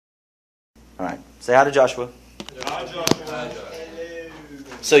All right. Say hi to Joshua. Hi, Joshua.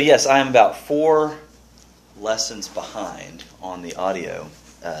 So yes, I am about 4 lessons behind on the audio.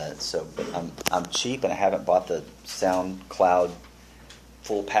 But I'm cheap and I haven't bought the SoundCloud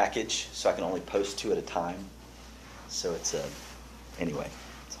full package, so I can only post 2 at a time. So it's anyway.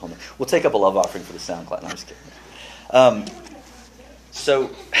 It's we'll take up a love offering for the SoundCloud. No, I'm just kidding.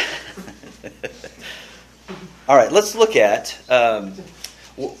 All right. Let's look at.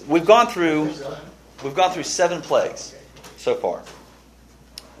 We've gone through 7 plagues so far.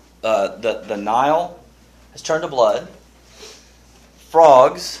 The Nile has turned to blood.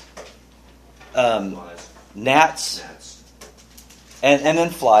 Frogs, gnats, and then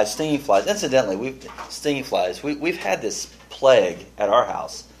flies, stinging flies. Incidentally, stinging flies. We've had this plague at our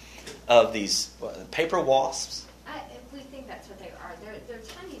house of these paper wasps. We think that's what they are. They're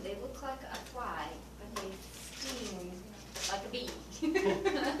tiny. They look like a fly, but they sting like a bee.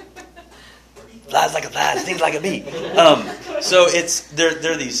 Flies like a fly, stings like a bee. So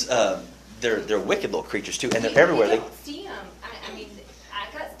they're these they're wicked little creatures too, and they're everywhere. You don't see them. I mean, I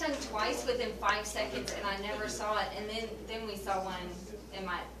got stung twice within 5 seconds, and I never saw it. And then we saw one, and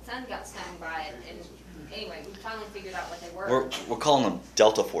my son got stung by it. And anyway, we finally figured out what they were. We're calling them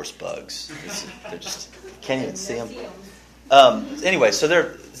Delta Force bugs. They're just can't even see them. Anyway, so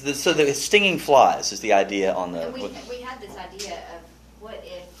the stinging flies is the idea on the. And we had this idea of what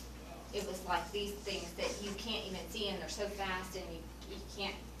if it was like these things that you can't even see, and they're so fast, and you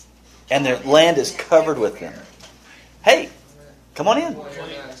can't. And their land is covered with them. Hey, come on in.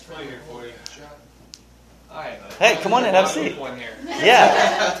 Hey, come on in, have a seat.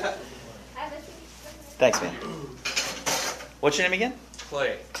 Yeah. Thanks, man. What's your name again?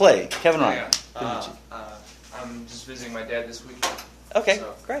 Clay. Kevin Rhyne. I'm just visiting my dad this week. Okay,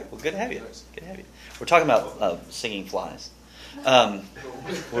 great. Well, good to have you. We're talking about singing flies.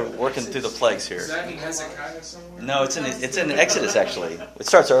 We're working through the plagues here. Is that in Hezekiah somewhere? No, it's in Exodus actually. It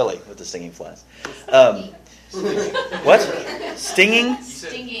starts early with the singing flies. What? Stinging?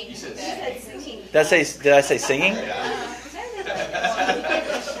 Stinging. You said Singing. Did I say singing?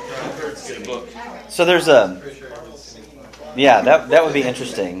 So there's that would be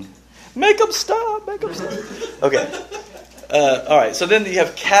interesting. Make them stop. Okay. All right. So then you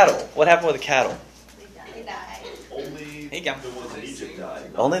have cattle. What happened with the cattle? They died. The ones in Egypt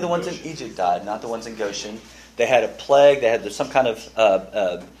died. Only the ones in Egypt died, not the ones in Goshen. They had a plague. They had some kind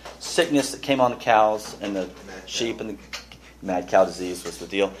of sickness that came on the cows and the sheep, and the mad cow disease was the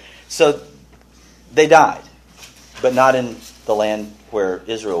deal. So they died, but not in the land where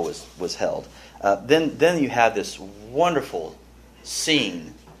Israel was held. Then you have this wonderful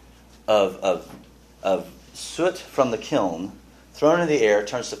scene of soot from the kiln thrown into the air,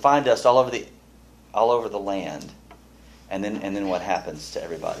 turns to fine dust all over the land, and then what happens to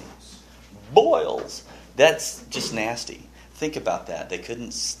everybody? Boils. That's just nasty. Think about that. They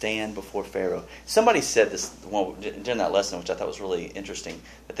couldn't stand before Pharaoh. Somebody said this during that lesson, which I thought was really interesting,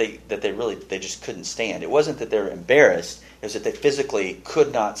 that they just couldn't stand. It wasn't that they were embarrassed; it was that they physically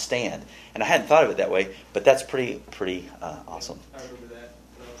could not stand. And I hadn't thought of it that way, but that's pretty awesome. I remember that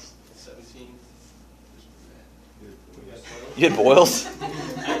when I was 17. You had boils?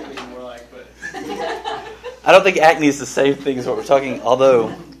 Acne more like, but I don't think acne is the same thing as what we're talking.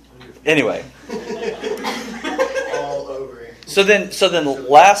 Although, anyway. all over it. So then,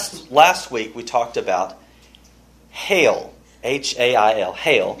 last week we talked about hail, Hail,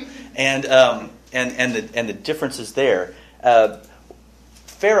 hail, and the differences there.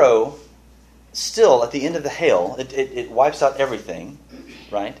 Pharaoh, still at the end of the hail, it wipes out everything,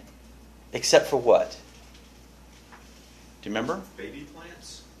 right? Except for what? Do you remember? Baby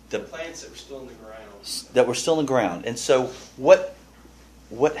plants? The plants that were still in the ground. That were still in the ground. And so what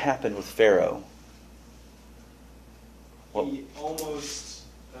happened with Pharaoh? He almost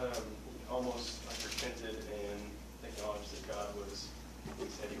repented and acknowledged that God was who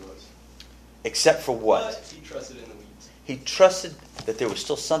he said he was. Except for what? But he trusted in the weeds. He trusted that there was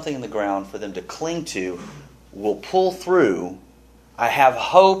still something in the ground for them to cling to. We'll pull through. I have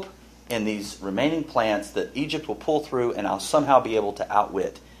hope in these remaining plants that Egypt will pull through, and I'll somehow be able to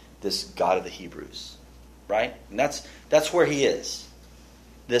outwit this God of the Hebrews. Right? And that's where he is.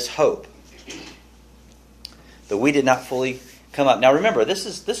 This hope. The wheat did not fully come up. Now remember, this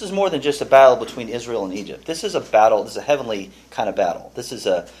is more than just a battle between Israel and Egypt. This is a battle. This is a heavenly kind of battle. This is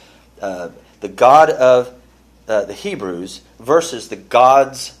the God of the Hebrews versus the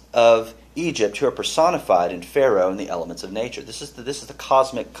gods of Egypt, who are personified in Pharaoh and the elements of nature. This is the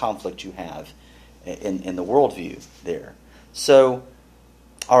cosmic conflict you have in the worldview there. So,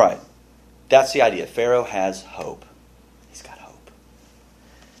 all right, that's the idea. Pharaoh has hope. He's got hope.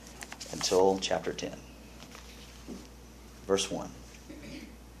 And until chapter 10. Verse 1.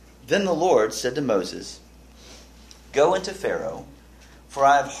 Then the Lord said to Moses, "Go into Pharaoh, for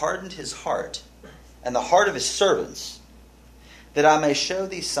I have hardened his heart and the heart of his servants, that I may show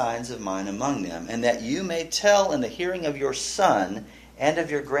these signs of mine among them, and that you may tell in the hearing of your son and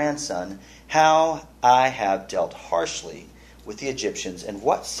of your grandson how I have dealt harshly with the Egyptians and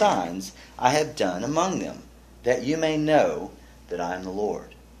what signs I have done among them, that you may know that I am the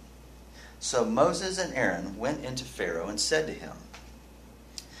Lord." So Moses and Aaron went into Pharaoh and said to him,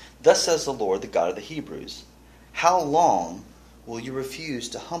 "Thus says the Lord, the God of the Hebrews, how long will you refuse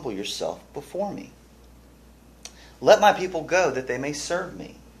to humble yourself before me? Let my people go, that they may serve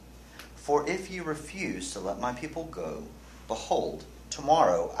me. For if you refuse to let my people go, behold,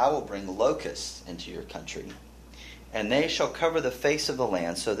 tomorrow I will bring locusts into your country, and they shall cover the face of the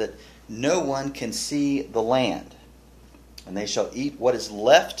land, so that no one can see the land. And they shall eat what is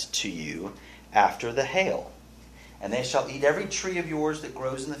left to you after the hail. And they shall eat every tree of yours that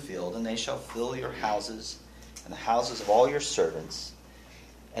grows in the field, and they shall fill your houses and the houses of all your servants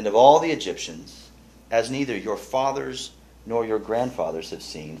and of all the Egyptians, as neither your fathers nor your grandfathers have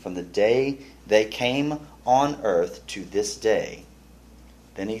seen, from the day they came on earth to this day."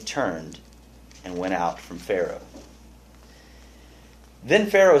 Then he turned and went out from Pharaoh.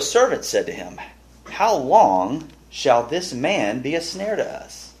 Then Pharaoh's servants said to him, "How long shall this man be a snare to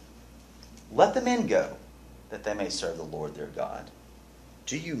us? Let the men go, that they may serve the Lord their God.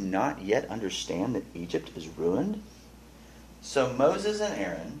 Do you not yet understand that Egypt is ruined?" So Moses and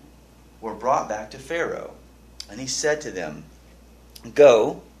Aaron were brought back to Pharaoh, and he said to them,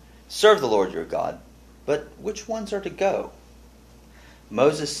 "Go, serve the Lord your God, but which ones are to go?"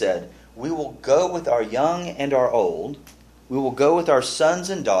 Moses said, "We will go with our young and our old. We will go with our sons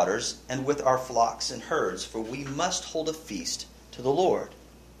and daughters, and with our flocks and herds, for we must hold a feast to the Lord."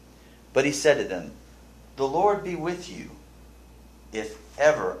 But he said to them, "The Lord be with you, if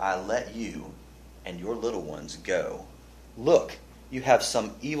ever I let you and your little ones go. Look, you have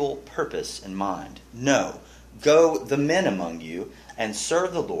some evil purpose in mind. No, go the men among you and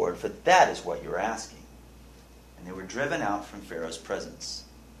serve the Lord, for that is what you are asking." And they were driven out from Pharaoh's presence.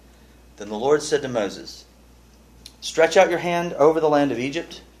 Then the Lord said to Moses, "Stretch out your hand over the land of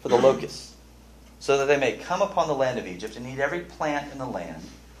Egypt for the locusts, so that they may come upon the land of Egypt and eat every plant in the land,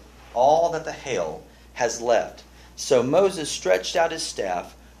 all that the hail has left." So Moses stretched out his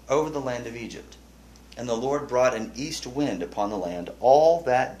staff over the land of Egypt, and the Lord brought an east wind upon the land all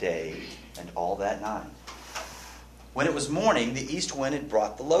that day and all that night. When it was morning, the east wind had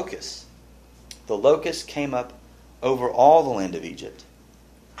brought the locusts. The locusts came up over all the land of Egypt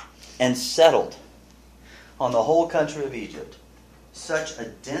and settled on the whole country of Egypt, such a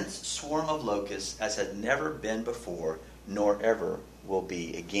dense swarm of locusts as had never been before, nor ever will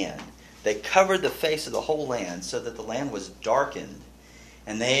be again. They covered the face of the whole land, so that the land was darkened,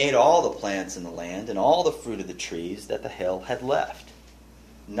 and they ate all the plants in the land and all the fruit of the trees that the hail had left.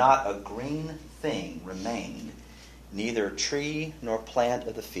 Not a green thing remained, neither tree nor plant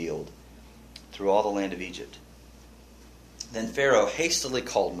of the field, through all the land of Egypt. Then Pharaoh hastily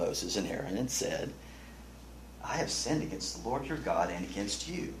called Moses and Aaron and said, "I have sinned against the Lord your God and against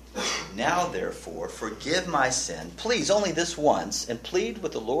you. Now, therefore, forgive my sin, please, only this once, and plead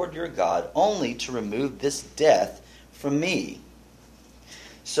with the Lord your God only to remove this death from me."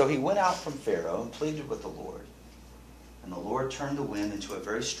 So he went out from Pharaoh and pleaded with the Lord. And the Lord turned the wind into a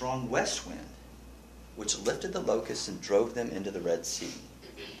very strong west wind, which lifted the locusts and drove them into the Red Sea.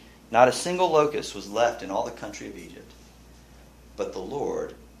 Not a single locust was left in all the country of Egypt. But the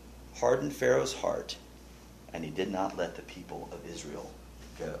Lord hardened Pharaoh's heart, and he did not let the people of Israel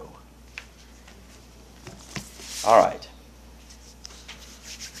go. All right.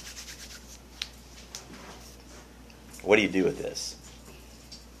 What do you do with this?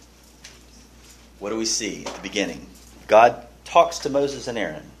 What do we see at the beginning? God talks to Moses and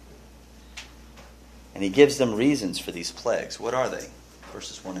Aaron, and he gives them reasons for these plagues. What are they?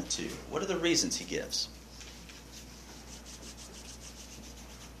 Verses 1 and 2. What are the reasons he gives?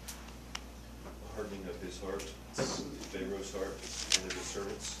 Hardening of his heart, Pharaoh's heart, and of his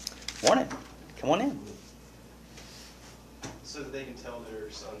servants. Morning. Come on in. So that they can tell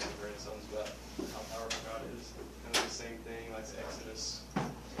their sons and grandsons about how powerful God is. Kind of the same thing like Exodus,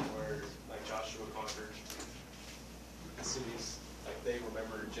 where like Joshua conquered the cities. Like they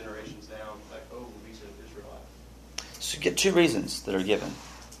remember generations down, like, oh, these are Israelites. So you get two reasons that are given,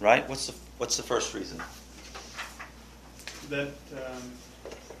 right? What's the first reason? That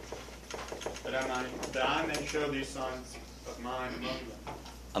I may show these signs of mine among them.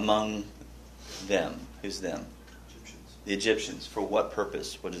 Among them. Who's them? The Egyptians. For what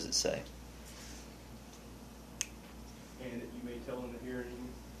purpose? What does it say? And that you may tell in the hearing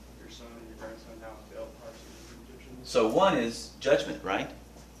your son and your grandson how to dealt harshly with the Egyptians. So one is judgment, right?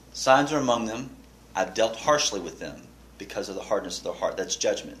 Signs are among them. I've dealt harshly with them because of the hardness of their heart. That's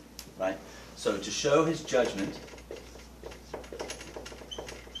judgment, right? So to show his judgment.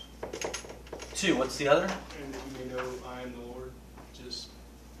 2, what's the other? And that you may know I am the Lord. Just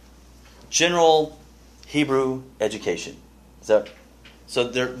General Hebrew education. Is that so?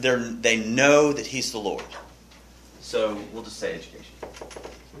 They know that he's the Lord. So we'll just say education.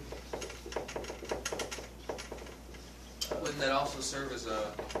 Wouldn't that also serve as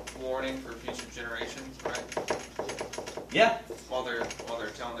a warning for future generations, right? Yeah, While they're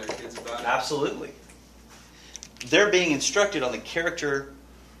telling their kids about it. absolutely. They're being instructed on the character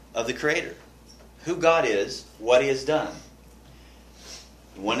of the Creator, who God is, what He has done.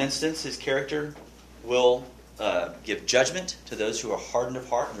 In one instance, His character will give judgment to those who are hardened of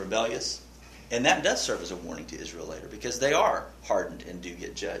heart and rebellious. And that does serve as a warning to Israel later, because they are hardened and do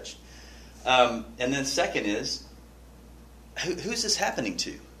get judged. And then second is, who's this happening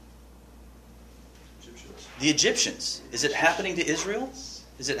to? Egyptians. The Egyptians. Is it happening to Israel?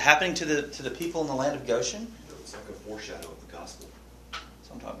 Is it happening to the people in the land of Goshen? It's like a foreshadow of the gospel. That's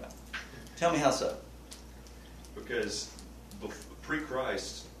what I'm talking about. Tell me how so. Because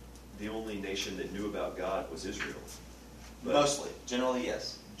pre-Christ, the only nation that knew about God was Israel. But Mostly. Generally,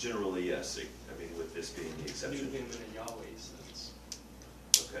 yes. generally, yes. I mean, with this being the knew exception. him in a Yahweh sense.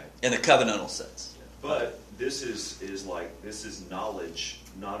 Okay. In the covenantal sense. But this is knowledge,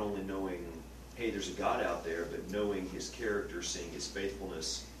 not only knowing, hey, there's a God out there, but knowing His character, seeing His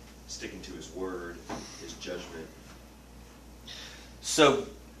faithfulness, sticking to His word, His judgment. So,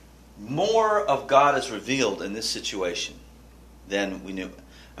 more of God is revealed in this situation than we knew.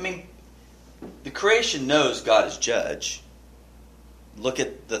 I mean, the creation knows God is judge. Look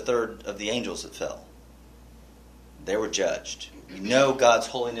at the third of the angels that fell. They were judged. You know God's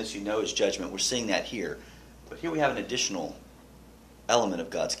holiness, you know His judgment. We're seeing that here. But here we have an additional element of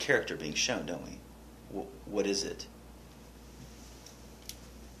God's character being shown, don't we? What is it?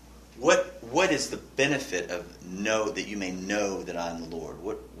 What is the benefit of that you may know that I am the Lord?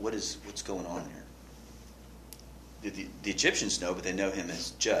 What's going on there? The Egyptians know, but they know Him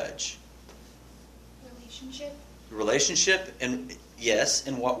as judge. Relationship, and yes,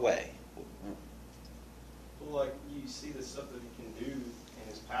 in what way? Well, like, you see the stuff that He can do in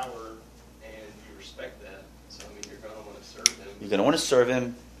His power, and you respect that. So, I mean, you're going to want to serve Him. You're going to want to serve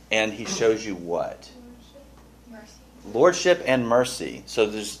Him, and He shows you what? Mercy. Lordship and mercy. So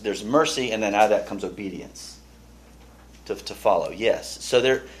there's mercy, and then out of that comes obedience to follow. Yes. So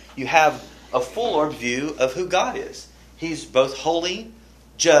there you have a full-orbed view of who God is. He's both holy,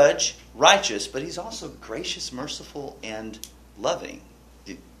 judge, righteous, but He's also gracious, merciful, and loving.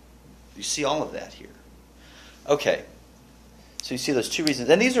 You see all of that here. Okay. So you see those two reasons,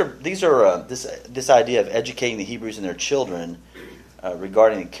 and these are this idea of educating the Hebrews and their children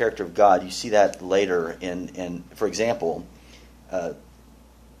regarding the character of God. You see that later in for example,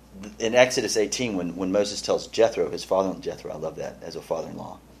 in Exodus 18 when Moses tells Jethro, his father-in-law, Jethro, I love that as a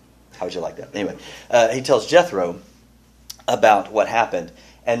father-in-law. How would you like that? Anyway, he tells Jethro about what happened,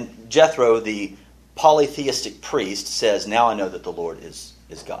 and Jethro, the polytheistic priest, says, "Now I know that the Lord is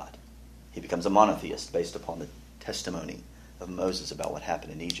God." He becomes a monotheist based upon the testimony of Moses about what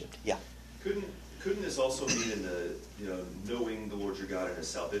happened in Egypt. Yeah. Couldn't this also mean in the knowing the Lord your God in a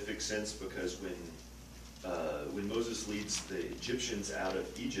salvific sense? Because when Moses leads the Egyptians out of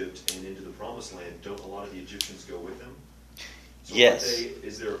Egypt and into the Promised Land, don't a lot of the Egyptians go with them? So Yes.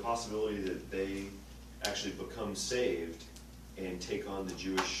 Is there a possibility that they actually become saved and take on the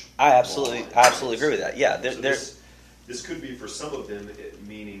Jewish? I absolutely agree with that. Yeah, this could be for some of them,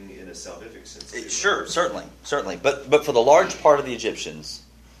 meaning in a salvific sense. Sure, certainly. But for the large part of the Egyptians,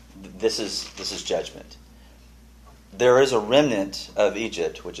 this is judgment. There is a remnant of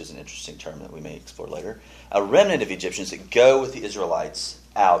Egypt, which is an interesting term that we may explore later. A remnant of Egyptians that go with the Israelites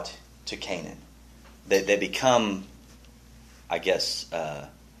out to Canaan. They become, I guess,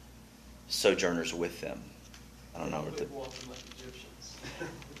 sojourners with them. I don't know. They walked like Egyptians.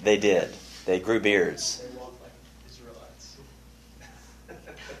 They did. They grew beards. They walked like Israelites.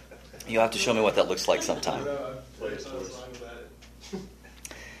 You'll have to show me what that looks like sometime. There's no sign of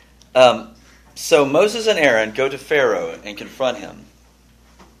that. So Moses and Aaron go to Pharaoh and confront him.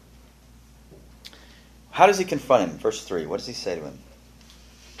 How does he confront him? Verse 3. What does he say to him?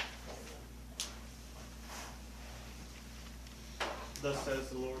 Thus says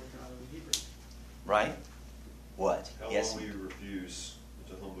the Lord God of the Hebrews. Right? What? How Yes. long will you refuse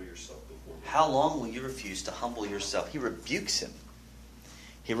to humble yourself before me? How long will you refuse to humble yourself? He rebukes him.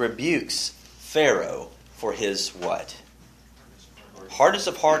 He rebukes Pharaoh for his what? Hardness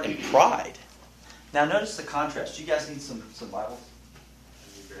of heart and pride. Now notice the contrast. You guys need some Bibles?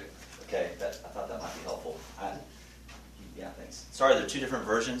 Okay, I thought that might be helpful. Yeah, thanks. Sorry, there are two different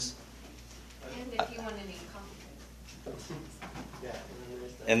versions. And if you want any coffee.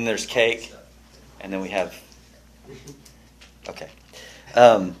 And there's cake. And then we have... Okay.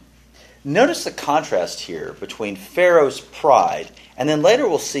 Notice the contrast here between Pharaoh's pride, and then later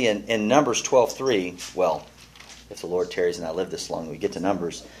we'll see in Numbers 12:3, well, if the Lord tarries and I live this long, we get to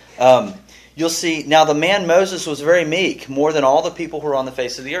Numbers. You'll see, now the man Moses was very meek, more than all the people who were on the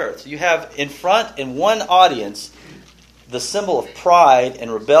face of the earth. You have in front, in one audience, the symbol of pride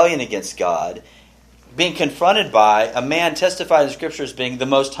and rebellion against God, being confronted by a man testified in Scripture as being the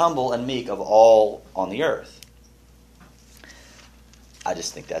most humble and meek of all on the earth. I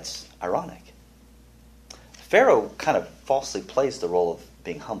just think that's ironic. Pharaoh kind of falsely plays the role of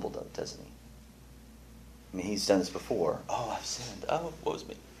being humble, though, doesn't he? I mean, he's done this before. Oh, I've sinned. Oh, woe is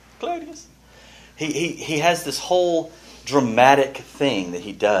me. Glorious. He has this whole dramatic thing that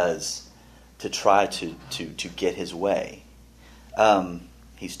he does to try to get his way.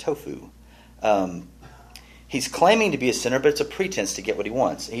 He's tofu. He's claiming to be a sinner, but it's a pretense to get what he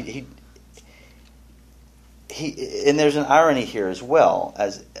wants. And there's an irony here as well,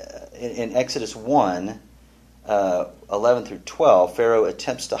 as in Exodus 1, 11 through 12, Pharaoh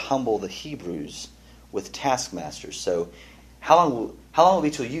attempts to humble the Hebrews with taskmasters. So, how long will it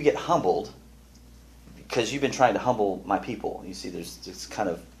be till you get humbled? Because you've been trying to humble my people. You see, there's this kind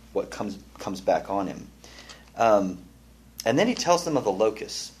of what comes back on him. And then he tells them of the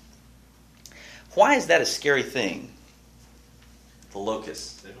locusts. Why is that a scary thing? The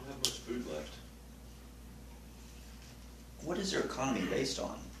locusts. They don't have much food left. What is their economy based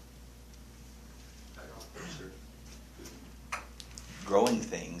on? Growing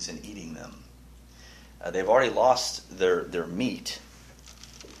things and eating them. They've already lost their meat.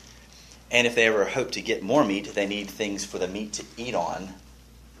 And if they ever hope to get more meat, they need things for the meat to eat on.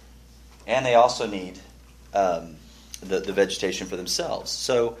 And they also need the vegetation for themselves.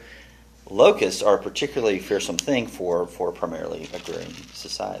 So locusts are a particularly fearsome thing for primarily agrarian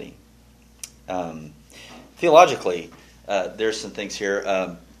society. Theologically, there's some things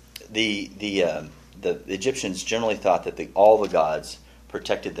here. The Egyptians generally thought that all the gods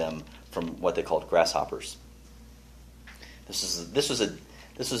protected them from what they called grasshoppers. This was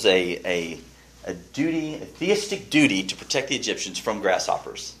a duty, a theistic duty to protect the Egyptians from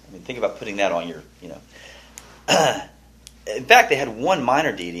grasshoppers. I mean, think about putting that on your, In fact, they had one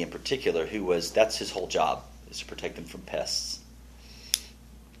minor deity in particular that's his whole job, is to protect them from pests.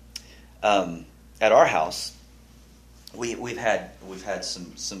 At our house, we've had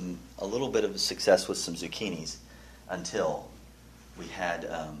a little bit of success with some zucchinis until we had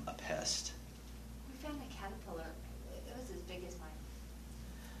a pest. We found a caterpillar. It was as big as mine.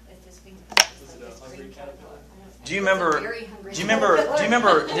 It's this big. Was it a hungry caterpillar? Do you remember? Very hungry. Do you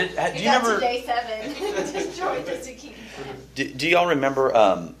remember? To day 7. Destroyed the zucchini. Do y'all remember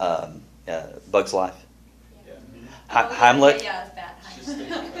Bug's Life? Yeah. Heimlich? Yeah, it's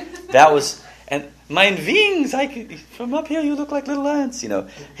bad. That was, and mein wings, from up here you look like little ants.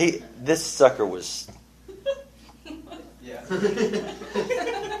 This sucker was. Yeah.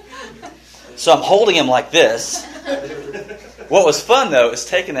 So I'm holding him like this. What was fun though is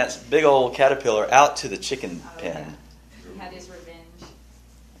taking that big old caterpillar out to the chicken pen. He had his revenge.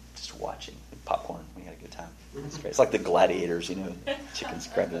 Just watching popcorn. We had a good time. It's great. It's like the gladiators, chickens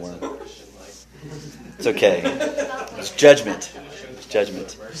grab the worm. It's okay. It's judgment. It's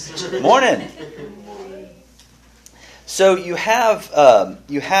judgment. Morning. So you have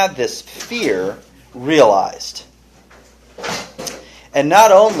this fear realized, and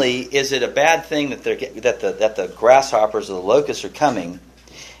not only is it a bad thing that the grasshoppers or the locusts are coming,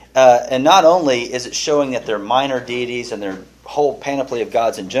 and not only is it showing that their minor deities and their whole panoply of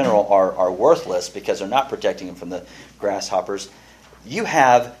gods in general are worthless because they're not protecting them from the grasshoppers. You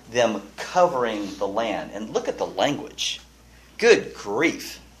have them covering the land. And look at the language. Good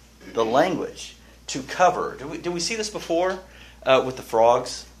grief. The language. To cover. Did we see this before with the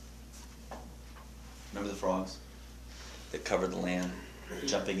frogs? Remember the frogs? That covered the land.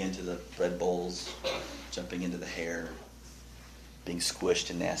 Jumping into the bread bowls. Jumping into the hair. Being squished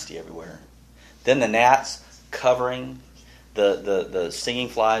and nasty everywhere. Then the gnats covering. The stinging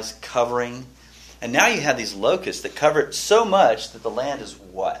flies covering. And now you have these locusts that cover it so much that the land is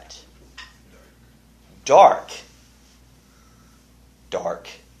what? Dark. Dark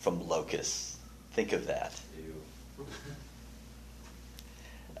from locusts. Think of that.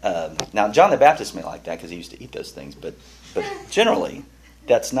 Now, John the Baptist may like that because he used to eat those things, but generally,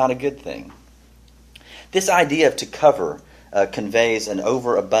 that's not a good thing. This idea of to cover conveys an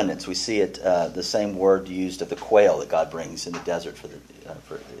overabundance. We see it, the same word used of the quail that God brings in the desert for the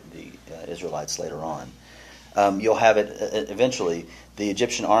Israelites later on. You'll have it eventually. The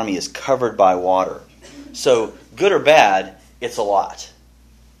Egyptian army is covered by water. So, good or bad, it's a lot.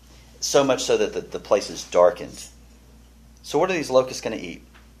 So much so that the place is darkened. So what are these locusts going to eat?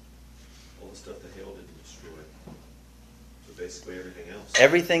 All the stuff the hail didn't destroy. So basically everything else.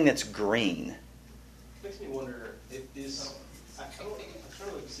 Everything that's green. Makes me wonder if these. I'm trying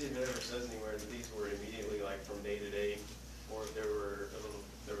to see if it ever says anywhere that these were immediately like from day to day, or if there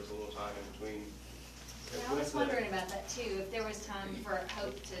was a little time in between. Yeah, I was wondering about that too. If there was time for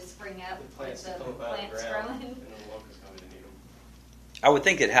hope to spring up The with plants the to come up out of the plants ground, growing. and the locusts come in and eat them. I would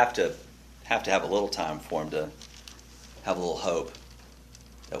think it'd have to have a little time for them to have a little hope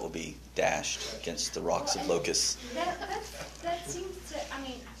that will be dashed against the rocks of locusts. That seems to. I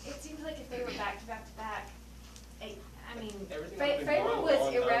mean, it seems like if they were back to back to back. I mean, Everything would've been Pharaoh gone a was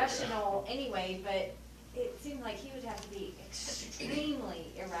long time irrational anyway, but it seemed like he would have to be extremely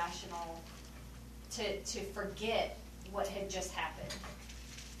irrational to forget what had just happened.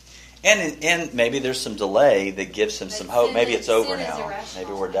 And maybe there's some delay that gives him But some hope. sin Maybe is- it's over sin is now. irrational,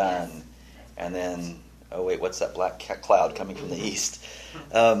 Maybe we're I done. guess. And then, oh wait, what's that black cloud coming from the east?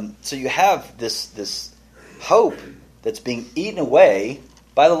 So you have this hope that's being eaten away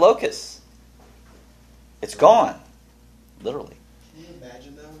by the locusts. It's gone, literally. Can you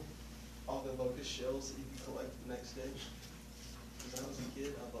imagine though, all the locust shells that you can collect the next day? Because when I was a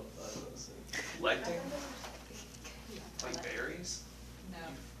kid, I loved those things. Collecting? Like berries? No.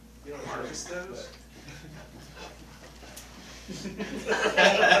 You don't Harvest those?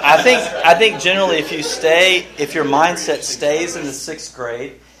 I think generally if your mindset stays in the 6th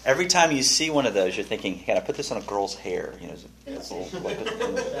grade, every time you see one of those, you're thinking, can I put this on a girl's hair? You know, it's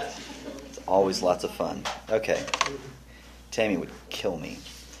always lots of fun. Okay. Tammy would kill me.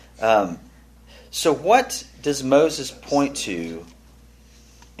 So what does Moses point to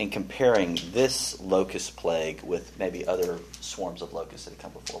in comparing this locust plague with maybe other swarms of locusts that have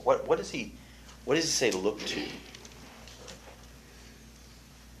come before? What does he say look to?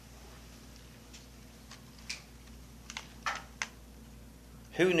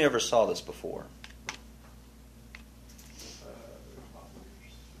 Who never saw this before?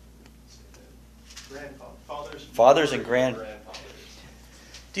 Fathers and grandfathers.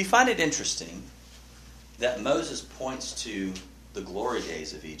 Do you find it interesting that Moses points to the glory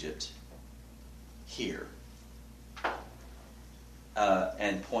days of Egypt here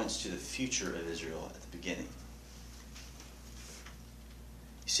and points to the future of Israel at the beginning?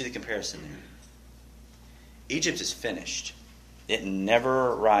 You see the comparison there? Egypt is finished. It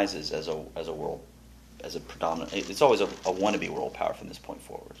never rises as a world, as a predominant. It's always a wannabe world power from this point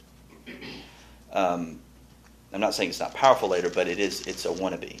forward. I'm not saying it's not powerful later, but it's a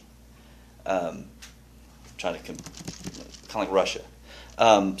wannabe. Trying to kind of like Russia.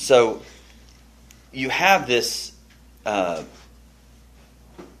 So you have this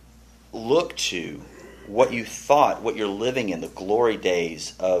look to what you thought, what you're living in, the glory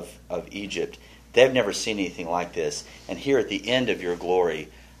days of Egypt. They've never seen anything like this. And here at the end of your glory,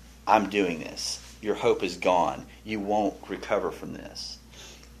 I'm doing this. Your hope is gone. You won't recover from this.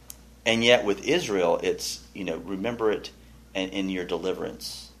 And yet with Israel, it's, remember it in your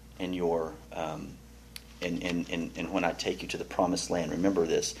deliverance, in your, and when I take you to the promised land. Remember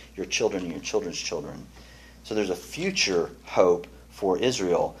this, your children and your children's children. So there's a future hope for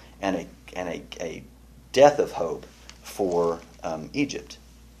Israel and a death of hope for Egypt.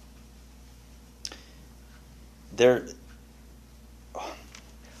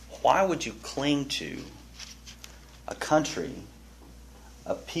 Why would you cling to a country,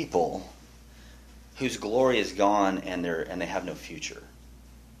 a people whose glory is gone and they have no future,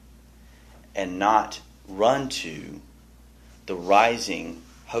 and not run to the rising,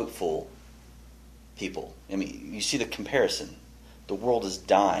 hopeful people? I mean, you see the comparison. The world is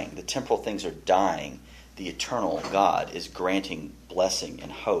dying. The temporal things are dying. The eternal God is granting blessing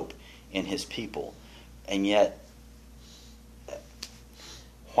and hope in His people. And yet,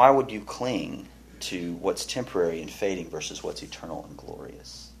 why would you cling to what's temporary and fading versus what's eternal and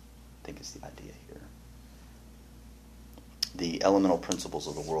glorious? I think is the idea here. The elemental principles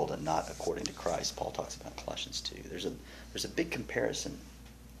of the world and not according to Christ, Paul talks about in Colossians 2. There's a big comparison.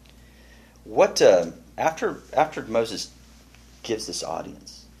 What after Moses gives this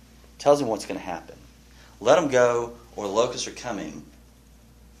audience, tells him what's going to happen, let him go or the locusts are coming,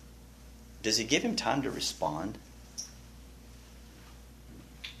 does he give him time to respond?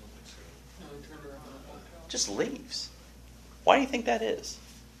 just leaves. Why do you think that is?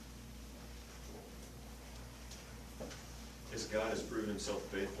 As God has proven himself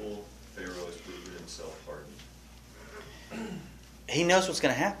faithful, Pharaoh has proven himself hardened. He knows what's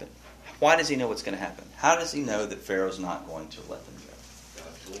going to happen. Why does he know what's going to happen? How does he know that Pharaoh's not going to let them go?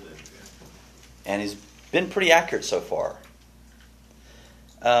 God told him. And he's been pretty accurate so far.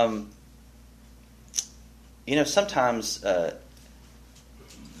 Sometimes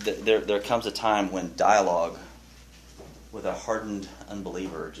there comes a time when dialogue with a hardened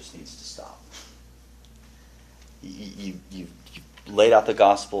unbeliever just needs to stop. You've laid out the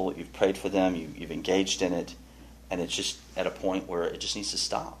gospel, you've prayed for them, you've engaged in it, and it's just at a point where it just needs to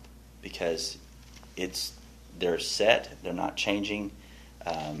stop because they're set, they're not changing.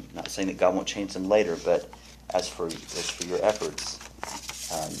 Not saying that God won't change them later, but as for your efforts,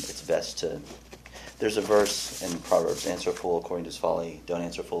 it's best to. There's a verse in Proverbs: "Answer a fool according to his folly. Don't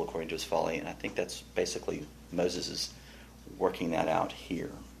answer a fool according to his folly." And I think that's basically Moses is working that out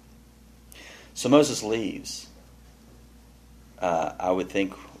here. So Moses leaves. I would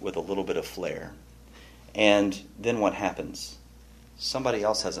think with a little bit of flair, and then what happens? Somebody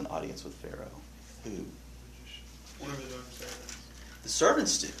else has an audience with Pharaoh. Who? One of his own servants. The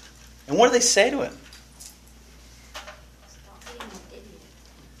servants do. And what do they say to him? Stop being an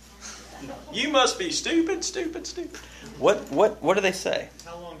idiot. You must be stupid. What do they say?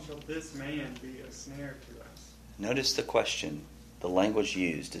 How long shall this man be a snare to us? Notice the question. The language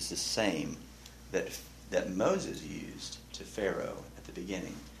used is the same that Moses used to Pharaoh at the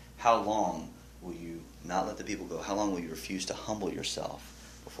beginning. How long will you not let the people go? How long will you refuse to humble yourself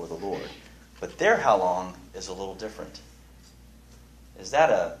before the Lord? But their how long is a little different. Is that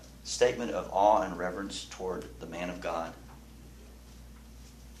a statement of awe and reverence toward the man of God?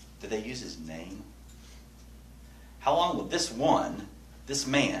 Did they use his name? How long will this man... Were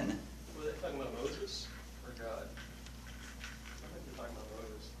they talking about Moses or God? I think they're talking about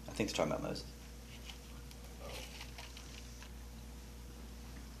Moses. I think they're talking about Moses.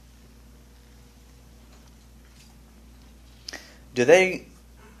 Do they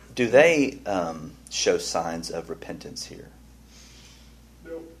show signs of repentance here?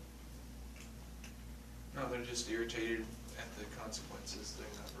 Nope. No, they're just irritated at the consequences. They're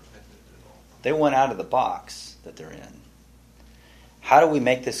not repentant at all. They want out of the box that they're in. How do we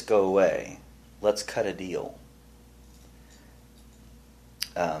make this go away? Let's cut a deal.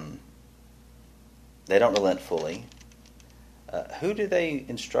 They don't relent fully. Who do they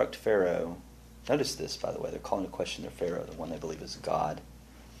instruct Pharaoh? Notice this, by the way. They're calling a question to Pharaoh, the one they believe is God.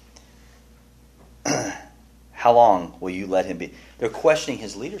 How long will you let him be? They're questioning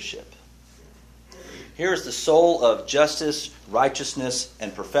his leadership. Here is the soul of justice, righteousness,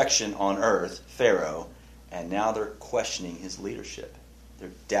 and perfection on earth, Pharaoh, and now they're questioning his leadership. They're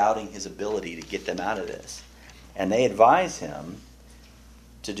doubting his ability to get them out of this. And they advise him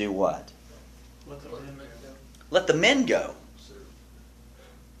to do what? Let the men go.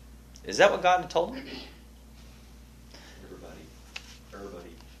 Is that what God had told him?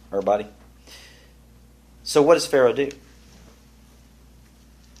 Everybody. So what does Pharaoh do?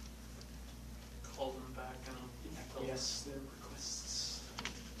 Call them back and yes, their requests.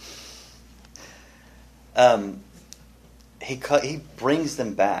 He brings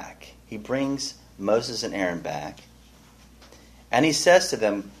them back. He brings Moses and Aaron back. And he says to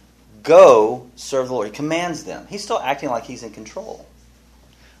them, go serve the Lord. He commands them. He's still acting like he's in control.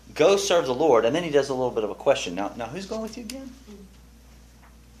 Go serve the Lord. And then he does a little bit of a question. Now who's going with you again?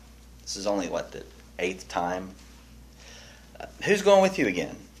 This is only, the 8th time? Who's going with you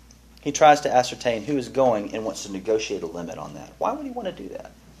again? He tries to ascertain who is going and wants to negotiate a limit on that. Why would he want to do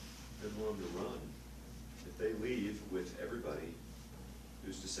that? They want them to run. If they leave with everybody,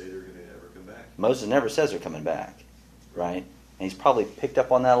 who's to say they're going to ever come back? Moses never says they're coming back, right? And he's probably picked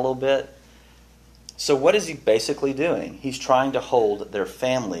up on that a little bit. So what is he basically doing? He's trying to hold their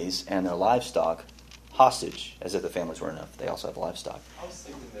families and their livestock hostage, as if the families weren't enough. They also have livestock. I was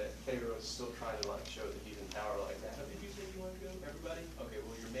thinking that Pharaoh is still trying to show that he's in power like that. How did you say you want to go? Everybody? Okay,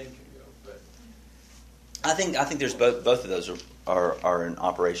 well your men can go, but I think there's both of those are in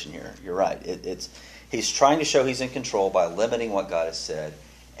operation here. You're right. He's trying to show he's in control by limiting what God has said,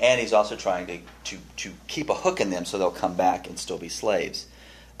 and he's also trying to keep a hook in them so they'll come back and still be slaves.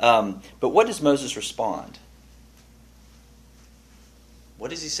 But what does Moses respond?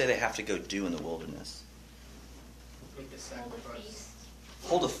 What does he say they have to go do in the wilderness? make a sacrifice.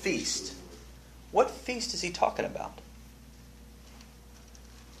 Hold a feast. What feast is he talking about?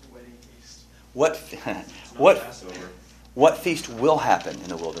 Wedding feast. What feast will happen in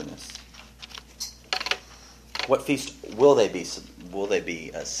the wilderness? What feast will they be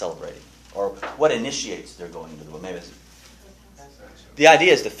celebrating? Or what initiates their going into the wilderness? Maybe it's, the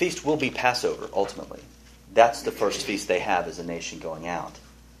idea is the feast will be Passover, ultimately. That's the first feast they have as a nation going out.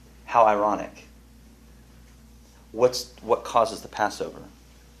 How ironic. What causes the Passover?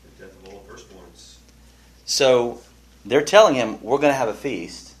 The death of all firstborns. So they're telling him, we're going to have a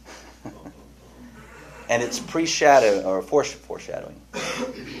feast. And it's foreshadowing. Foreshadowing?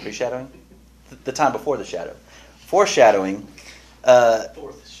 The time before the shadow. Foreshadowing.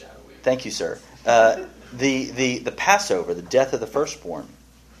 Fourth shadowing. Thank you, sir. The Passover, the death of the firstborn.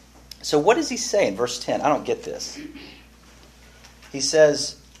 So what does he say in verse 10? I don't get this. He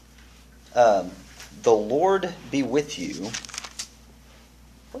says, the Lord be with you.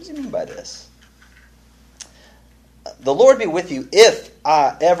 What does he mean by this? The Lord be with you if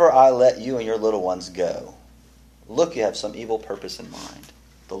ever I let you and your little ones go. Look, you have some evil purpose in mind.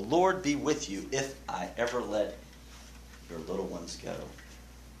 The Lord be with you if I ever let your little ones go.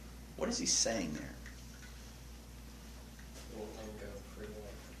 What is he saying there? Won't let him go free,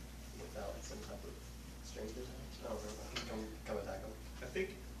 without some type of strings attached. I don't know. Come attack him. I think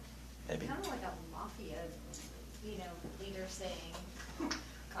Maybe. Kind of like a mafia, leader saying,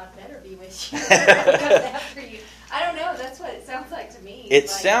 God better be with you. Comes after you. I don't know. That's what it sounds like to me. It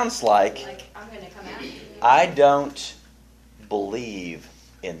sounds like I'm going to come after you. I don't believe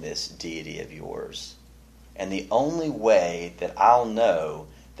in this deity of yours. And the only way that I'll know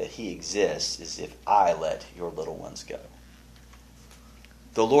that he exists is if I let your little ones go.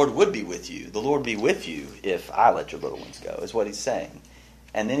 The Lord would be with you. The Lord be with you if I let your little ones go, is what he's saying.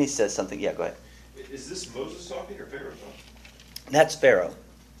 And then he says something. Yeah, go ahead. Is this Moses talking or Pharaoh talking? That's Pharaoh.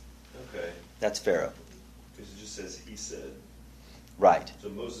 Okay. That's Pharaoh. Because it just says he said. Right. So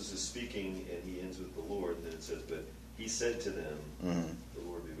Moses is speaking and he ends with the Lord, and then it says, but he said to them, the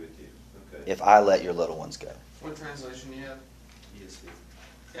Lord be with you. Okay. If I let your little ones go. What translation do you have? ESV.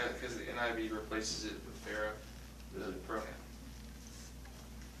 Yeah, because the NIV replaces it with Pharaoh, the pronoun.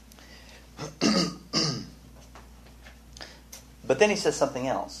 But then he says something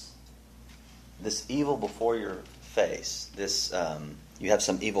else. This evil before your face. This you have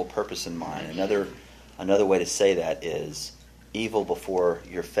some evil purpose in mind. Another way to say that is evil before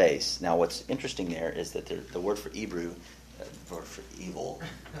your face. Now, what's interesting there is that the word for Hebrew, word for evil,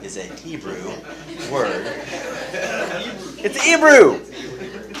 is a Hebrew word. It's Hebrew.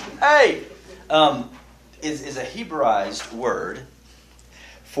 Hey, is a Hebraized word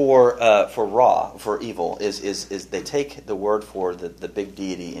for evil. Is they take the word for the big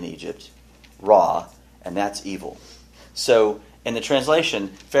deity in Egypt, Ra, and that's evil. So in the translation,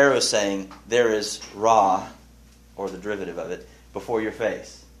 Pharaoh is saying there is Ra, or the derivative of it, before your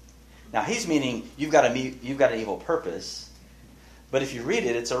face. Now he's meaning you've got an evil purpose, but if you read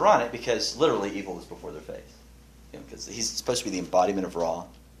it, it's ironic because literally evil is before their face. Because he's supposed to be the embodiment of Ra,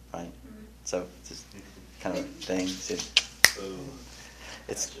 right? So it's just kind of a thing.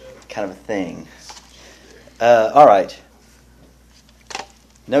 It's kind of a thing. All right.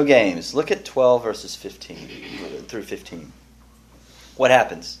 No games. Look at 12 verses 15 through 15. What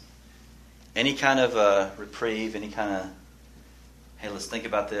happens? Any kind of reprieve, any kind of, hey, let's think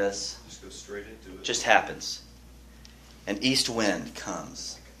about this. Just go straight into it. Just happens. An east wind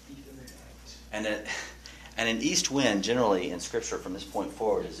comes. And an east wind, generally in Scripture from this point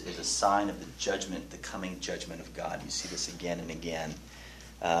forward, is a sign of the judgment, the coming judgment of God. You see this again and again.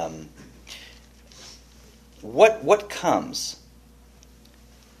 What comes?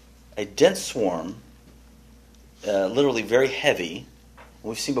 A dense swarm, literally very heavy.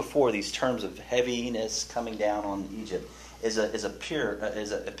 We've seen before these terms of heaviness coming down on Egypt is a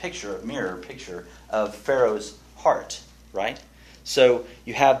mirror picture of Pharaoh's heart, right? So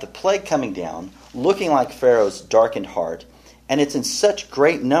you have the plague coming down, looking like Pharaoh's darkened heart, and it's in such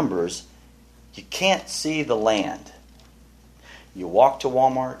great numbers you can't see the land. You walk to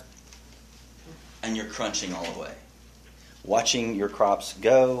Walmart, and you're crunching all the way, watching your crops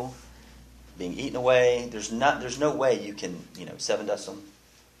go, being eaten away. There's no way you can seven dust them.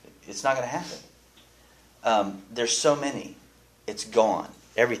 It's not going to happen. There's so many. It's gone.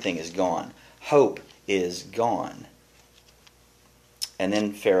 Everything is gone. Hope is gone. And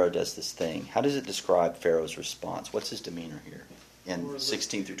then Pharaoh does this thing. How does it describe Pharaoh's response? What's his demeanor here in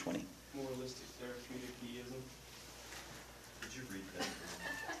 16 through 20? Moralistic therapeutic deism. Did you read that?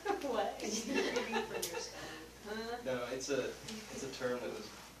 What? No, it's a term that was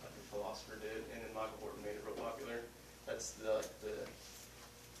like a philosopher did, and then Michael Horton made it real popular. That's the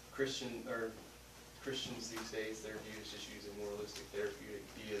Christians these days. Their view is just using moralistic therapeutic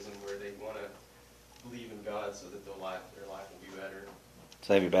deism, where they want to believe in God so that their life will be better. So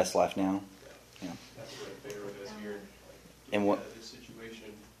they have your best life now? Yeah. That's what Pharaoh does here. And what? This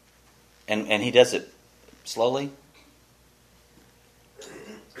situation. And he does it slowly.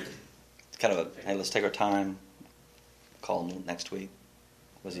 It's kind of a, hey, let's take our time. Call him next week.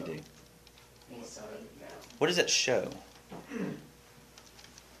 What does he do? What does that show?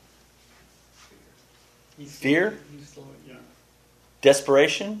 Fear? He's slowly, yeah.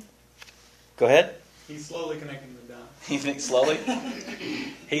 Desperation? Go ahead. He's slowly connecting the dots. You think slowly?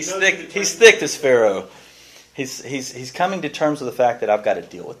 He's thick. He's thick, this Pharaoh. He's coming to terms with the fact that I've got to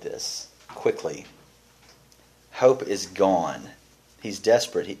deal with this quickly. Hope is gone. He's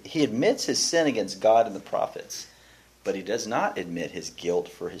desperate. He admits his sin against God and the prophets, but he does not admit his guilt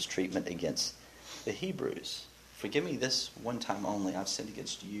for his treatment against the Hebrews. Forgive me this one time only. I've sinned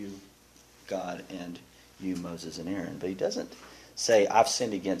against you, God, and you, Moses and Aaron. But he doesn't say, I've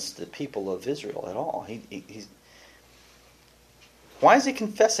sinned against the people of Israel at all. He's Why is he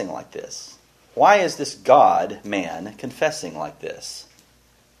confessing like this? Why is this God man confessing like this?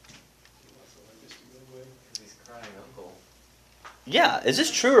 Because he's crying uncle. Yeah, is this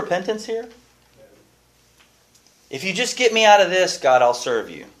true repentance here? If you just get me out of this, God, I'll serve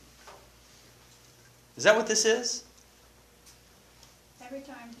you. Is that what this is? Every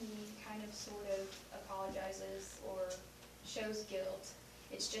time he kind of sort of apologizes or shows guilt,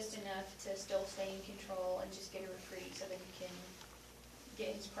 it's just enough to still stay in control and just get a reprieve so that he can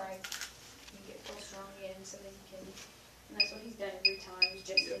get his pride and get full strong again so that he can, and that's what he's done every time, is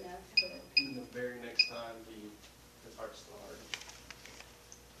just enough to, And the very next time, his heart's still hard.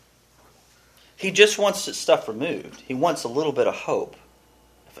 He just wants stuff removed. He wants a little bit of hope.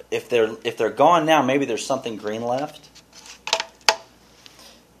 If they're gone now, maybe there's something green left.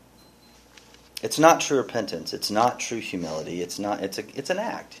 It's not true repentance. It's not true humility. It's not. It's an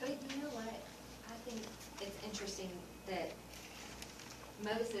act. But you know what? I think it's interesting that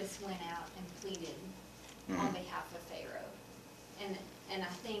Moses went out and pleaded on behalf of Pharaoh, and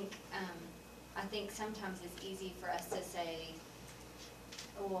I think sometimes it's easy for us to say,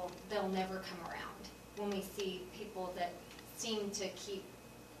 well, they'll never come around, when we see people that seem to keep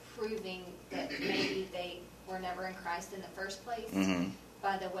proving that maybe they were never in Christ in the first place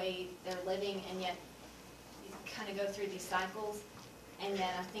by the way they're living, and yet you kind of go through these cycles. And then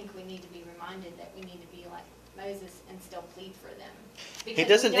I think we need to be reminded that we need to be like Moses and still plead for them. Because he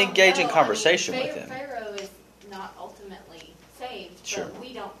doesn't we don't engage in know. conversation I mean, with him. Pharaoh is not ultimately saved, Sure. but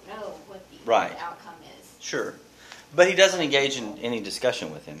we don't know what the Right. outcome is. Sure. But he doesn't engage in any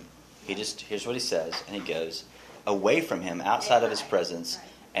discussion with him. He just hears what he says, and he goes away from him, outside of his presence,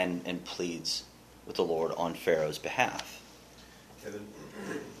 and pleads with the Lord on Pharaoh's behalf. Kevin,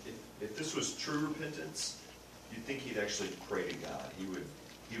 if this was true repentance, you'd think he'd actually pray to God.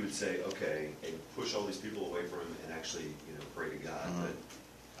 He would say, okay, and push all these people away from him and actually, pray to God.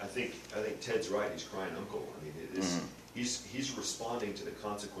 But I think Ted's right. He's crying uncle. I mean, he's responding to the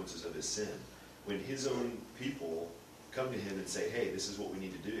consequences of his sin. When his own people come to him and say, hey, this is what we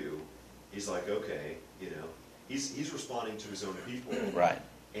need to do, he's like, okay, he's responding to his own people. Right.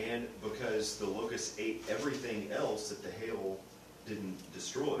 And because the locusts ate everything else that the hail didn't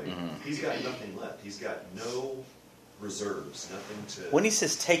destroy, he's got nothing left. He's got no reserves, nothing to... When he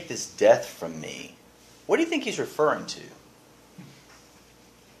says, take this death from me, what do you think he's referring to?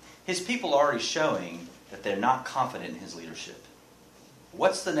 His people are already showing that they're not confident in his leadership.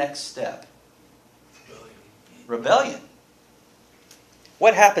 What's the next step? Rebellion.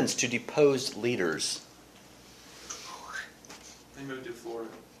 What happens to deposed leaders? They moved to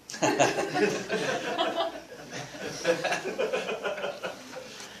Florida.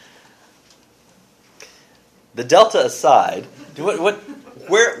 The Delta aside,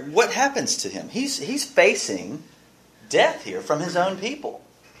 what happens to him? He's facing death here from his own people.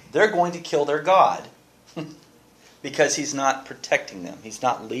 They're going to kill their God because he's not protecting them. He's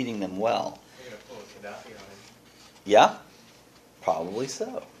not leading them well. They're going to pull a Gaddafi on him. Yeah, probably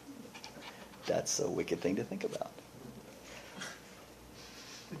so. That's a wicked thing to think about.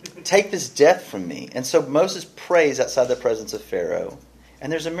 Take this death from me. And so Moses prays outside the presence of Pharaoh,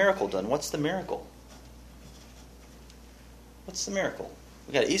 and there's a miracle done. What's the miracle? What's the miracle?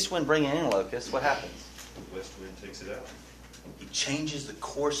 We got an east wind bringing in locusts. What happens? The west wind takes it out. He changes the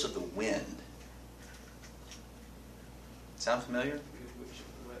course of the wind. Sound familiar? Good witch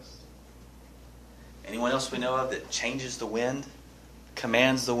of the west. Anyone else we know of that changes the wind?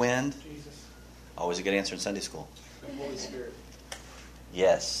 Commands the wind? Jesus. Always a good answer in Sunday school. The Holy Spirit.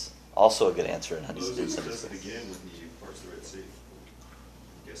 Yes. Also a good answer in Sunday Moses school. does it again when he parts the Red Sea.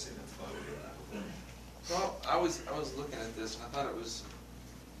 I'm guessing that's why we do that. Well, I was looking at this and I thought it was.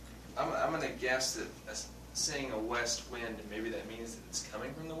 I'm going to guess that seeing a west wind, maybe that means that it's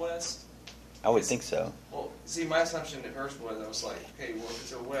coming from the west. I would think so. Well, see, my assumption at first was, I was like, okay, well, if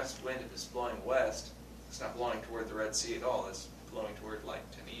it's a west wind, if it's blowing west, it's not blowing toward the Red Sea at all. It's blowing toward, like,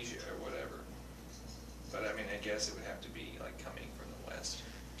 Tunisia or whatever. But, I mean, I guess it would have to be, like, coming from the west.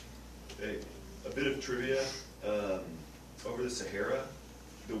 A bit of trivia. Over the Sahara,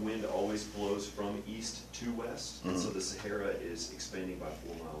 the wind always blows from east to west, and so the Sahara is expanding by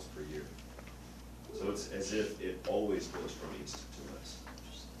 4 miles per year. So it's as if it always blows from east to west.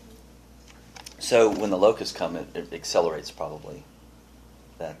 So when the locusts come, it accelerates probably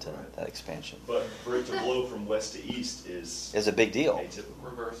that expansion. But for it to blow from west to east is It's a big deal. atypical.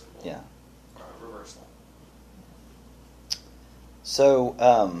 Reversible. Yeah. Reversal. So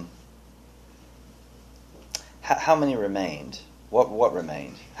how many remained? What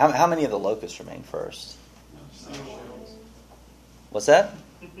remained? How many of the locusts remained first? What's that?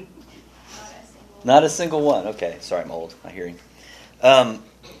 Not a single one. Okay, sorry, I'm old. My hearing.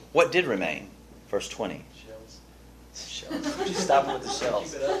 What did remain? Verse 20. Shells. Stop with the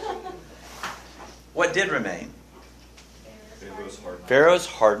shells. What did remain? Pharaoh's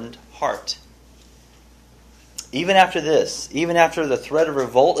hardened heart. Even after this, even after the threat of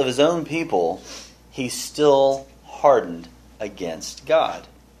revolt of his own people, he still hardened against God.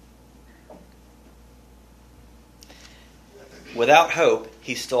 Without hope,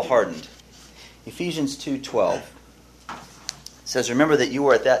 he still hardened. Ephesians 2:12 says, "Remember that you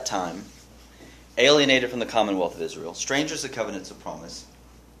were at that time alienated from the commonwealth of Israel, strangers to covenants of promise,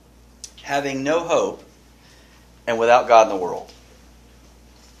 having no hope, and without God in the world."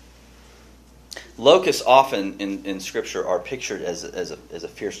 Locusts often in Scripture are pictured as a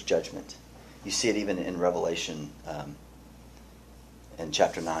fierce judgment. You see it even in Revelation in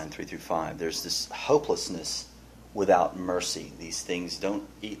chapter 9, 3 through 5. There's this hopelessness without mercy. These things don't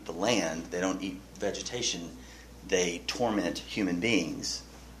eat the land. They don't eat vegetation. They torment human beings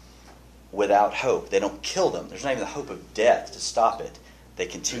without hope. They don't kill them. There's not even the hope of death to stop it. They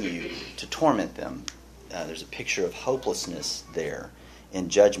continue to torment them. There's a picture of hopelessness there in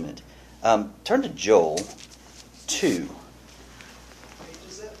judgment. Turn to Joel 2.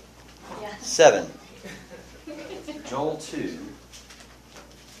 7. Joel 2.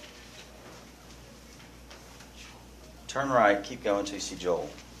 Turn right, keep going until you see Joel.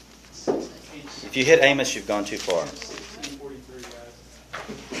 If you hit Amos, you've gone too far. 43,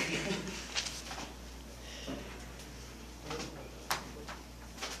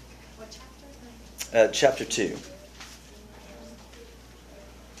 guys. Chapter 2.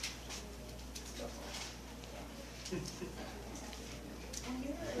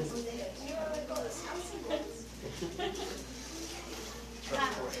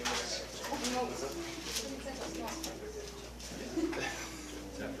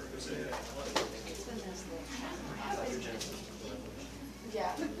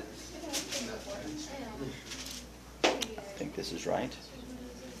 I think this is right.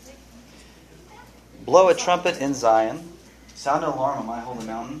 Blow a trumpet in Zion. Sound an alarm on my holy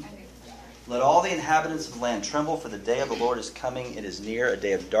mountain. Let all the inhabitants of the land tremble, for the day of the Lord is coming. It is near, a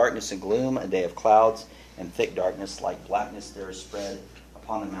day of darkness and gloom, a day of clouds and thick darkness. Like blackness there is spread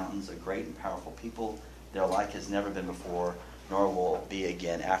upon the mountains a great and powerful people. Their like has never been before, nor will be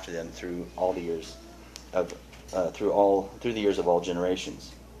again after them through all the years of through the years of all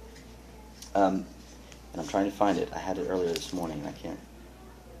generations. And I'm trying to find it. I had it earlier this morning, and I can't.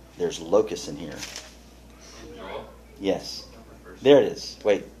 There's locusts in here. Yes. There it is.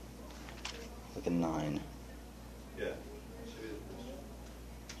 Wait. Look at 9. Yeah.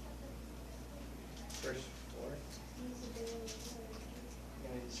 Verse 4.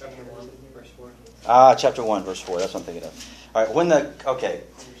 Chapter 1, verse 4. Chapter 1, verse 4. That's what I'm thinking of. All right. Okay.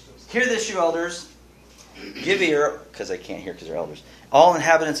 Hear this, you elders. Give ear, because I can't hear because they're elders. All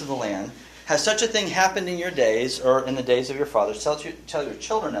inhabitants of the land. Has such a thing happened in your days, or in the days of your fathers? Tell your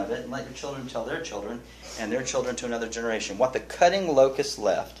children of it, and let your children tell their children, and their children to another generation. What the cutting locust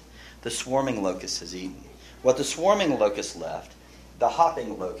left, the swarming locust has eaten. What the swarming locust left, the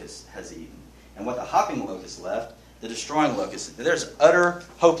hopping locust has eaten. And what the hopping locust left, the destroying locust. There's utter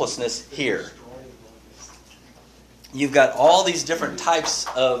hopelessness here. You've got all these different types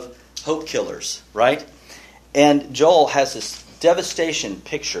of hope killers, right? And Joel has this devastation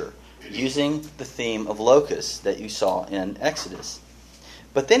picture using the theme of locusts that you saw in Exodus.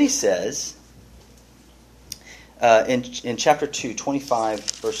 But then he says, in chapter 2, 25,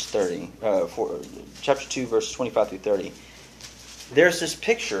 verse 30, chapter 2, verse 25 through 30, there's this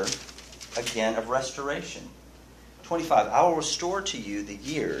picture, again, of restoration. 25, I will restore to you the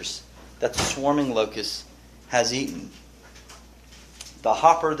years that the swarming locust has eaten. The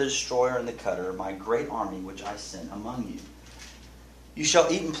hopper, the destroyer, and the cutter, my great army which I sent among you. You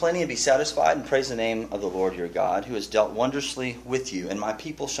shall eat in plenty and be satisfied, and praise the name of the Lord your God, who has dealt wondrously with you, and my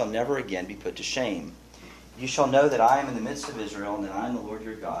people shall never again be put to shame. You shall know that I am in the midst of Israel, and that I am the Lord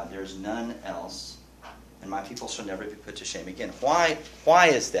your God. There is none else, and my people shall never be put to shame again. Why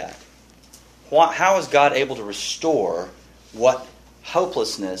is that? How is God able to restore what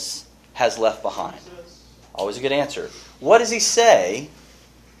hopelessness has left behind? Always a good answer. What does he say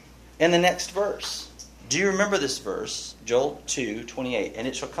in the next verse? Do you remember this verse? Joel 2:28. And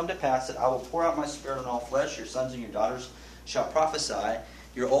it shall come to pass that I will pour out my spirit on all flesh. Your sons and your daughters shall prophesy.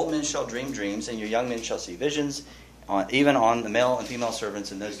 Your old men shall dream dreams, and your young men shall see visions. Even on the male and female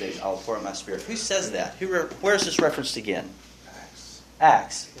servants in those days I will pour out my spirit. Who says that? Where is this referenced again?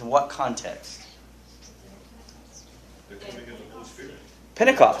 Acts. In what context? The coming of the Holy Spirit.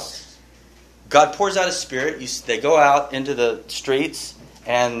 Pentecost. God pours out His Spirit. They go out into the streets,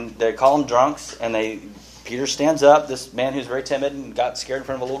 and they call them drunks, and Peter stands up, this man who's very timid and got scared in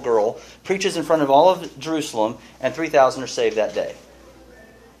front of a little girl, preaches in front of all of Jerusalem, and 3,000 are saved that day.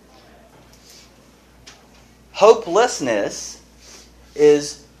 Hopelessness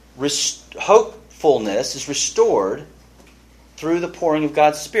hopefulness is restored through the pouring of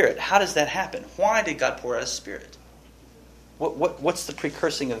God's Spirit. How does that happen? Why did God pour out His Spirit? What's the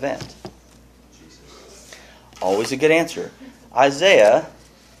precursing event? Always a good answer. Isaiah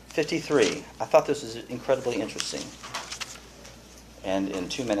 53. I thought this was incredibly interesting. And in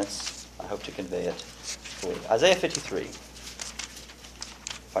 2 minutes, I hope to convey it fully. Isaiah 53.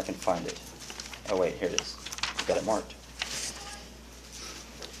 If I can find it. Oh wait, here it is. I've got it marked.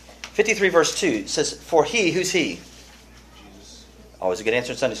 53 verse 2 says, For he, who's he? Jesus. Always a good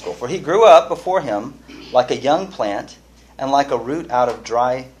answer in Sunday school. For he grew up before him like a young plant, and like a root out of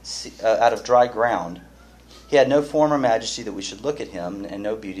dry ground. He had no form or majesty that we should look at him, and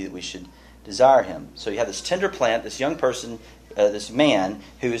no beauty that we should desire him. So you have this tender plant, this young person, this man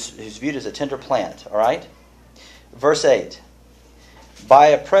who's viewed as a tender plant. All right? Verse 8. By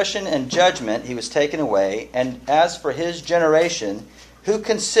oppression and judgment he was taken away, and as for his generation, who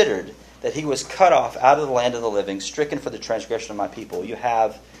considered that he was cut off out of the land of the living, stricken for the transgression of my people. You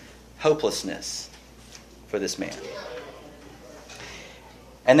have hopelessness for this man.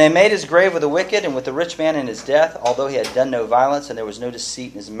 And they made his grave with the wicked and with the rich man in his death, although he had done no violence and there was no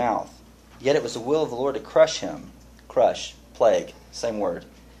deceit in his mouth. Yet it was the will of the Lord to crush him. Crush, plague, same word.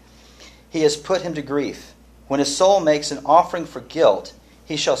 He has put him to grief. When his soul makes an offering for guilt,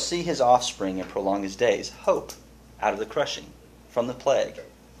 he shall see his offspring and prolong his days. Hope out of the crushing, from the plague.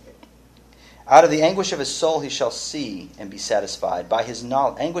 Out of the anguish of his soul he shall see and be satisfied. By his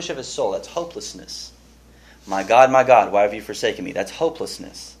anguish of his soul, that's hopelessness. My God, why have you forsaken me? That's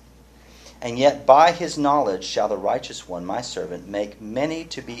hopelessness. And yet by his knowledge shall the righteous one, my servant, make many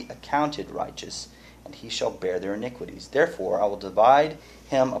to be accounted righteous, and he shall bear their iniquities. Therefore I will divide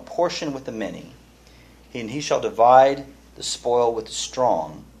him a portion with the many, and he shall divide the spoil with the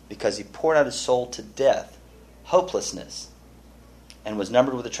strong, because he poured out his soul to death, hopelessness, and was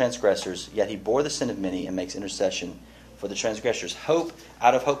numbered with the transgressors, yet he bore the sin of many and makes intercession for the transgressors. Hope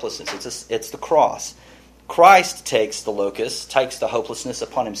out of hopelessness. It's the cross. Christ takes the locust, takes the hopelessness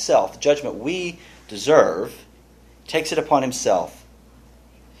upon himself. The judgment we deserve, takes it upon himself.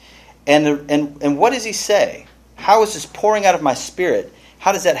 And what does he say? How is this pouring out of my spirit?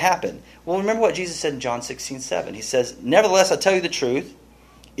 How does that happen? Well, remember what Jesus said in John 16:7. He says, Nevertheless, I tell you the truth.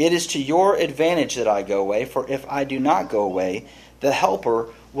 It is to your advantage that I go away, for if I do not go away, the Helper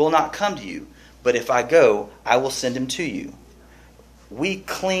will not come to you. But if I go, I will send him to you. We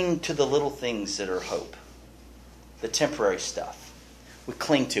cling to the little things that are hope. The temporary stuff. We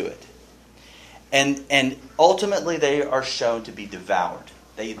cling to it. And ultimately they are shown to be devoured.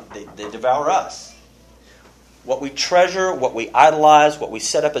 They devour us. What we treasure, what we idolize, what we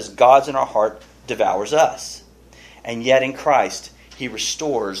set up as gods in our heart devours us. And yet in Christ, He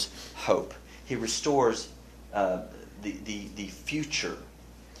restores hope. He restores the future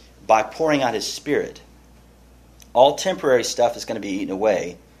by pouring out His Spirit. All temporary stuff is going to be eaten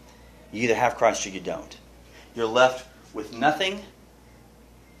away. You either have Christ or you don't. You're left with nothing,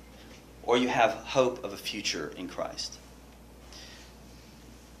 or you have hope of a future in Christ.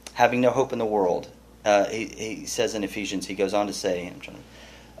 Having no hope in the world. He says in Ephesians, he goes on to say,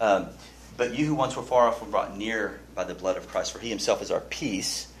 but you who once were far off were brought near by the blood of Christ, for He Himself is our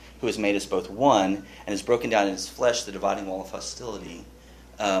peace, who has made us both one, and has broken down in His flesh the dividing wall of hostility,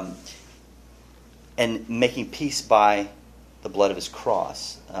 and making peace by the blood of His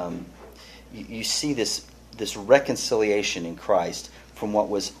cross. You see this reconciliation in Christ from what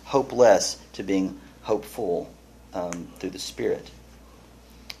was hopeless to being hopeful through the Spirit.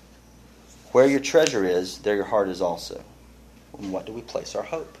 Where your treasure is, there your heart is also. in what do we place our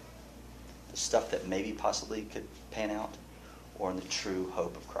hope? The stuff that maybe possibly could pan out, or in the true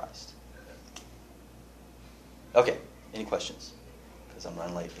hope of Christ? Okay, any questions? Because I'm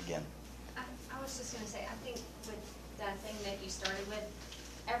running late again. I was just going to say, I think with that thing that you started with,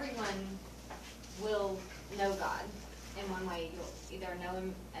 everyone will know God in one way. You'll either know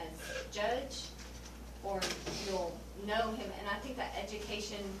him as judge, or you'll know him. And I think that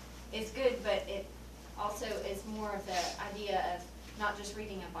education is good, but it also is more of the idea of not just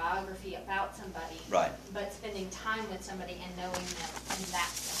reading a biography about somebody, Right. but spending time with somebody and knowing them in that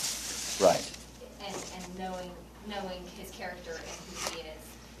sense. Right. And knowing his character and who he is.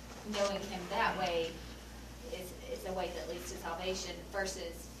 Knowing him that way is the way that leads to salvation,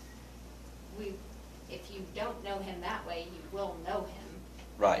 versus if you don't know him that way, you will know him.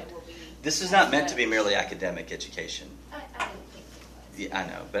 Right. It will be This is not meant to be merely academic education. I didn't think it was. Yeah, I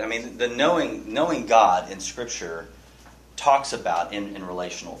know. But I mean, the knowing God in Scripture talks about in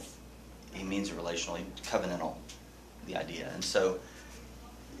relational, he means relational, covenantal, the idea. And so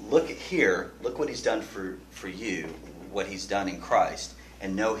look what he's done for you, what he's done in Christ,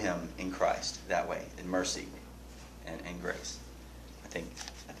 and know him in Christ that way, in mercy and grace. I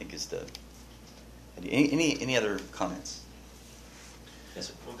think is the... Any other comments? Yes,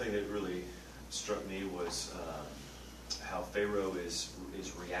 sir. One thing that really struck me was how Pharaoh is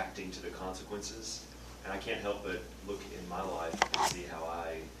reacting to the consequences. And I can't help but look in my life and see how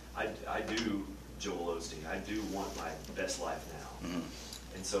I do Joel Osteen. I do want my best life now. Mm-hmm.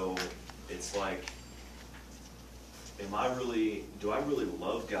 And so it's like, do I really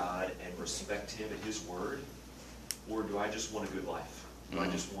love God and respect him and his word? Or do I just want a good life? Do I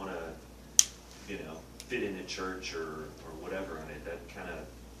just want to, fit in at church or whatever? And it kind of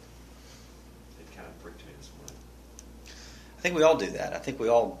pricked me this morning. I think we all do that. I think we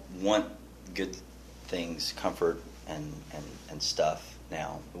all want good things, comfort and stuff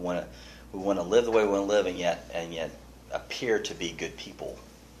now. We want to live the way we want to live, and yet appear to be good people.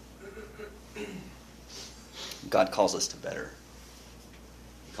 God calls us to better.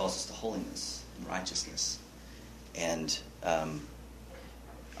 He calls us to holiness and righteousness. And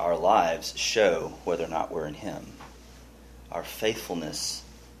our lives show whether or not we're in him. Our faithfulness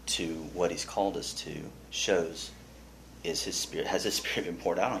to what he's called us to shows has his Spirit been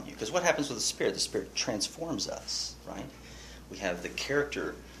poured out on you? Because what happens with the Spirit? The Spirit transforms us, right? We have the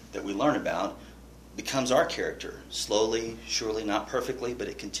character that we learn about becomes our character. Slowly, surely, not perfectly, but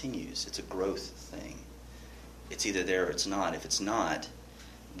it continues. It's a growth thing. It's either there or it's not. If it's not,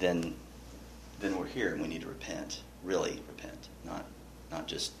 then we're here and we need to repent. Really repent. Not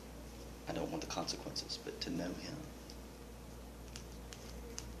just, I don't want the consequences, but to know him.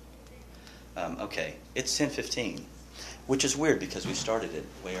 Okay, it's 10:15, which is weird because we started it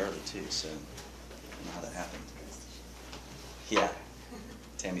way early too, so I don't know how that happened. Yeah,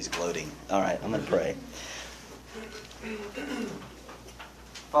 Tammy's gloating. All right, I'm going to pray.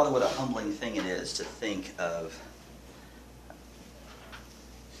 Father, what a humbling thing it is to think of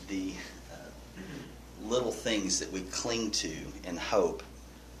the little things that we cling to in hope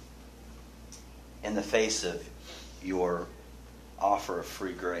in the face of your offer of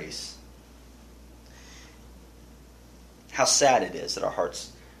free grace. How sad it is that our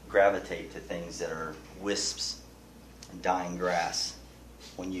hearts gravitate to things that are wisps and dying grass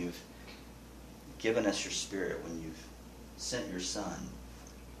when you've given us your Spirit, when you've sent your Son.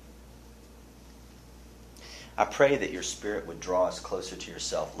 I pray that your Spirit would draw us closer to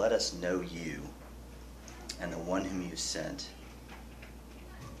yourself. Let us know you and the one whom you sent.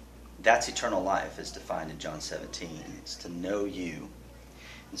 That's eternal life as defined in John 17. It's to know you.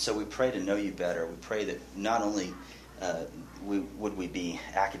 And so we pray to know you better. We pray that not only would we be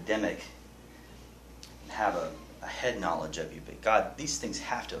academic and have a head knowledge of you, but God, these things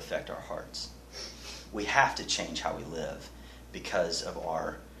have to affect our hearts. We have to change how we live because of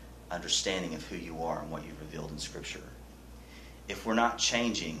our understanding of who you are and what you've revealed in Scripture. If we're not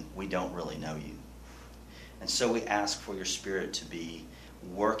changing, we don't really know you. And so we ask for your Spirit to be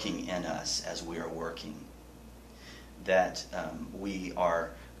working in us as we are working. That we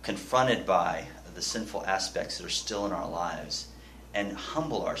are confronted by the sinful aspects that are still in our lives and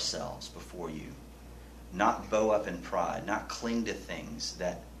humble ourselves before you. Not bow up in pride, not cling to things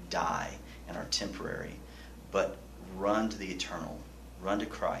that die and are temporary, but run to the eternal, run to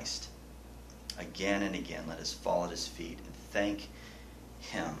Christ. Again and again, let us fall at his feet and thank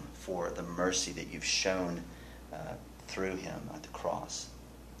him for the mercy that you've shown through him at the cross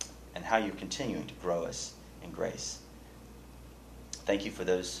and how you're continuing to grow us in grace. Thank you for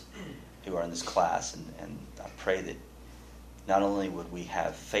those who are in this class, and I pray that not only would we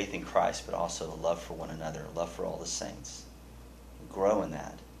have faith in Christ, but also a love for one another, a love for all the saints. grow in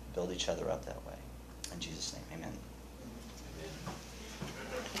that, build each other up that way. In Jesus' name, amen.